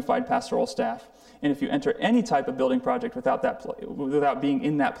by a unified pastoral staff. And if you enter any type of building project without being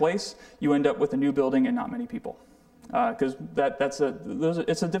in that place, you end up with a new building and not many people. Because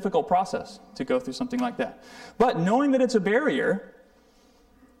it's a difficult process to go through something like that. But knowing that it's a barrier,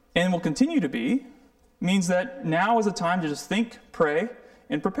 and will continue to be, means that now is a time to just think, pray,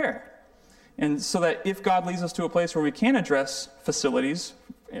 and prepare. And so that if God leads us to a place where we can address facilities,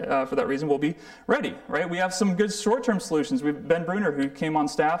 for that reason, we'll be ready, right? We have some good short-term solutions. Ben Bruner, who came on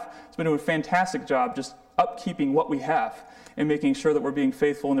staff, has been doing a fantastic job just upkeeping what we have and making sure that we're being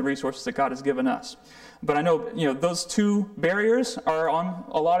faithful in the resources that God has given us. But I know, those 2 barriers are on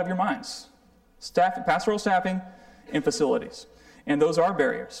a lot of your minds. Pastoral staffing and facilities. And those are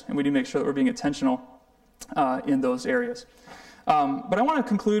barriers, and we need to make sure that we're being intentional in those areas. But I want to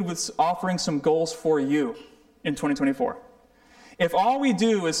conclude with offering some goals for you in 2024. If all we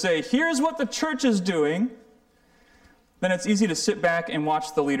do is say, here's what the church is doing, then it's easy to sit back and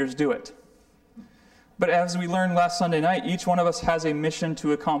watch the leaders do it. But as we learned last Sunday night, each one of us has a mission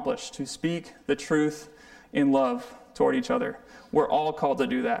to accomplish, to speak the truth in love toward each other. We're all called to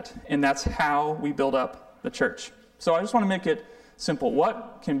do that, and that's how we build up the church. So I just want to make it simple.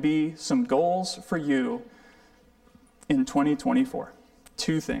 What can be some goals for you in 2024?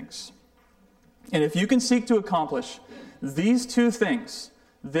 2 things. And if you can seek to accomplish these 2 things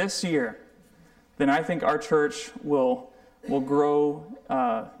this year, then I think our church will grow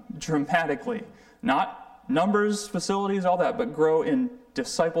dramatically. Not numbers, facilities, all that, but grow in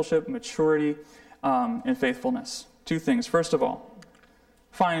discipleship, maturity, and faithfulness. 2 things. First of all,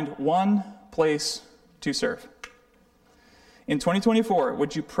 find one place to serve. In 2024,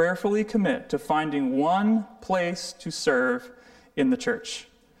 would you prayerfully commit to finding one place to serve in the church?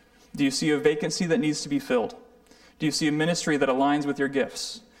 Do you see a vacancy that needs to be filled? Do you see a ministry that aligns with your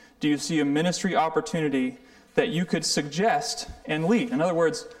gifts? Do you see a ministry opportunity that you could suggest and lead? In other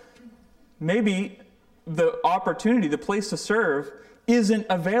words, maybe the opportunity, the place to serve, isn't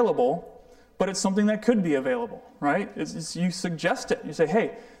available, but it's something that could be available, right? You suggest it. You say,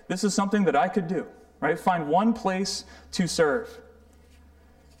 hey, this is something that I could do, right? Find one place to serve.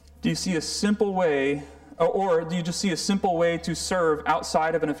 Do you see a simple way, or do you just see a simple way to serve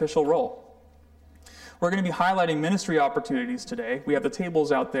outside of an official role? We're going to be highlighting ministry opportunities today. We have the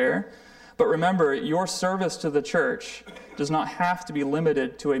tables out there. But remember, your service to the church does not have to be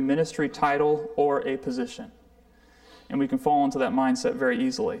limited to a ministry title or a position. And we can fall into that mindset very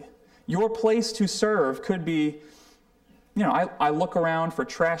easily. Your place to serve could be, I look around for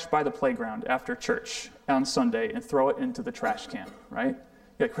trash by the playground after church on Sunday and throw it into the trash can, right?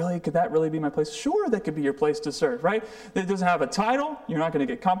 You're like, really? Could that really be my place? Sure, that could be your place to serve, right? It doesn't have a title. You're not going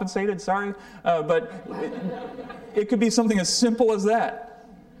to get compensated, sorry. But it could be something as simple as that.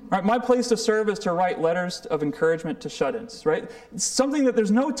 Right? My place to serve is to write letters of encouragement to shut-ins, right? It's something that there's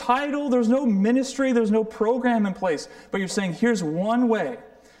no title, there's no ministry, there's no program in place. But you're saying, here's one way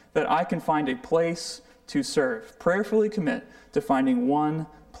that I can find a place to serve. Prayerfully commit to finding one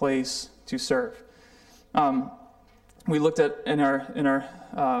place to serve. We looked at in our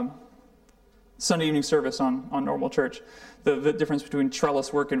Sunday evening service on Normal Church the difference between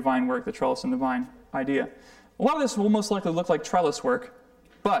trellis work and vine work, the trellis and the vine idea. A lot of this will most likely look like trellis work,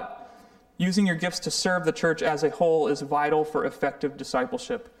 but Using your gifts to serve the church as a whole is vital for effective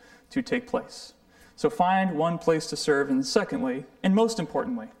discipleship to take place. So find one place to serve, and secondly, and most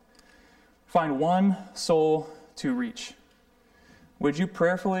importantly, find one soul to reach. Would you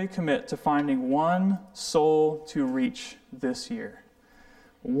prayerfully commit to finding one soul to reach this year?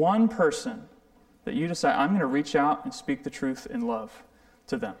 One person that you decide, I'm going to reach out and speak the truth in love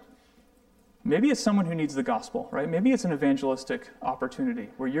to them. Maybe it's someone who needs the gospel, right? Maybe it's an evangelistic opportunity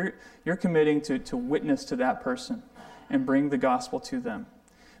where you're committing to witness to that person and bring the gospel to them.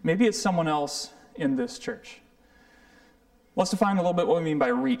 Maybe it's someone else in this church. Let's define a little bit what we mean by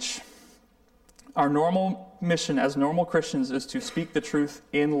reach. Our normal mission as normal Christians is to speak the truth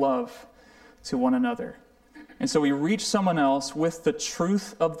in love to one another. And so we reach someone else with the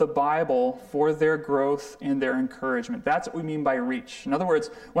truth of the Bible for their growth and their encouragement. That's what we mean by reach. In other words,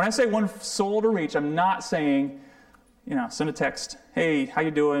 when I say one soul to reach, I'm not saying, send a text, hey, how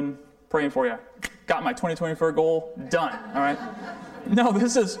you doing? Praying for you. Got my 2024 goal, done, all right? No,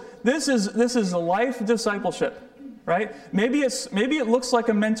 this is life discipleship. Right? Maybe it looks like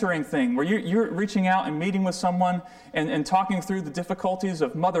a mentoring thing where you're reaching out and meeting with someone and talking through the difficulties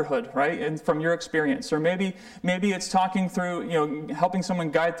of motherhood, right? And from your experience. Or maybe it's talking through, helping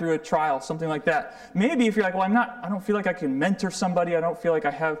someone guide through a trial, something like that. Maybe if you're like, well, I don't feel like I can mentor somebody. I don't feel like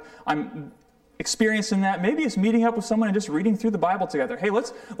I'm experienced in that. Maybe it's meeting up with someone and just reading through the Bible together. Hey,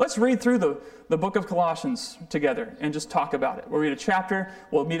 let's read through the book of Colossians together and just talk about it. We'll read a chapter,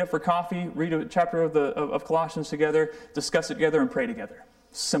 we'll meet up for coffee, read a chapter of Colossians together, discuss it together, and pray together.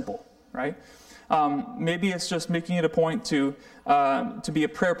 Simple, right? Maybe it's just making it a point to be a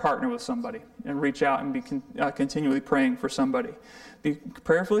prayer partner with somebody and reach out and be continually praying for somebody.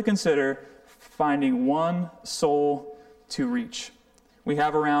 Prayerfully consider finding one soul to reach. We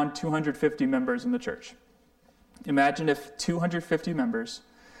have around 250 members in the church. Imagine if 250 members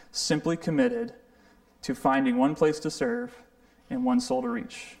simply committed to finding one place to serve and one soul to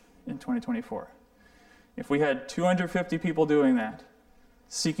reach in 2024. If we had 250 people doing that,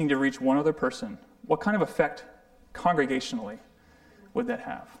 seeking to reach one other person, what kind of effect congregationally would that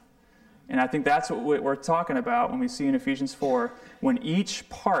have? And I think that's what we're talking about when we see in Ephesians 4, when each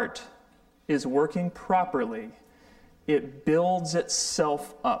part is working properly, it builds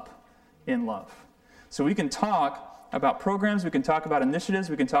itself up in love. So we can talk about programs, we can talk about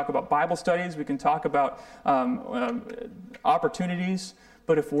initiatives, we can talk about Bible studies, we can talk about opportunities,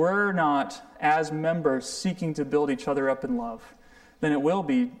 but if we're not, as members, seeking to build each other up in love, then it will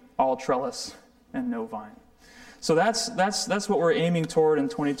be all trellis and no vine. So that's what we're aiming toward in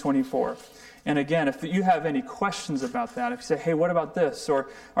 2024. And again, if you have any questions about that, if you say, hey, what about this? Or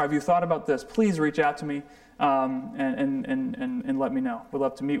have you thought about this? Please reach out to me. And let me know. We'd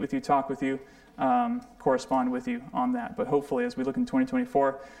love to meet with you, talk with you, correspond with you on that. But hopefully, as we look in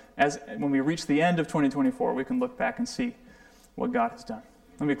 2024, when we reach the end of 2024, we can look back and see what God has done.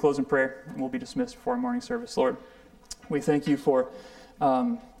 Let me close in prayer, and we'll be dismissed before our morning service. Lord, we thank you for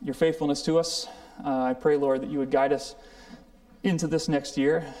your faithfulness to us. I pray, Lord, that you would guide us into this next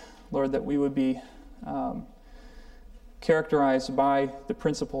year. Lord, that we would be characterized by the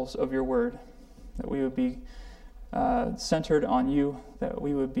principles of your word, that we would be centered on you, that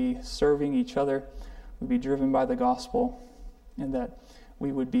we would be serving each other, we'd be driven by the gospel, and that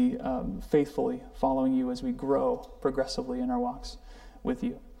we would be faithfully following you as we grow progressively in our walks with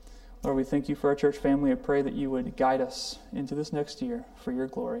you. Lord, we thank you for our church family. I pray that you would guide us into this next year for your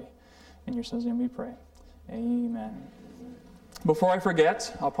glory. In your son's name we pray. Amen. Before I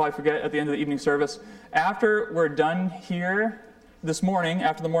forget, I'll probably forget at the end of the evening service, after we're done here this morning,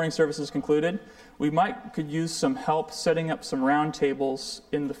 after the morning service is concluded, we could use some help setting up some round tables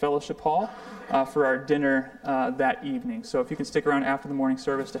in the fellowship hall for our dinner that evening. So if you can stick around after the morning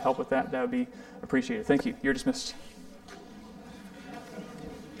service to help with that, that would be appreciated. Thank you. You're dismissed.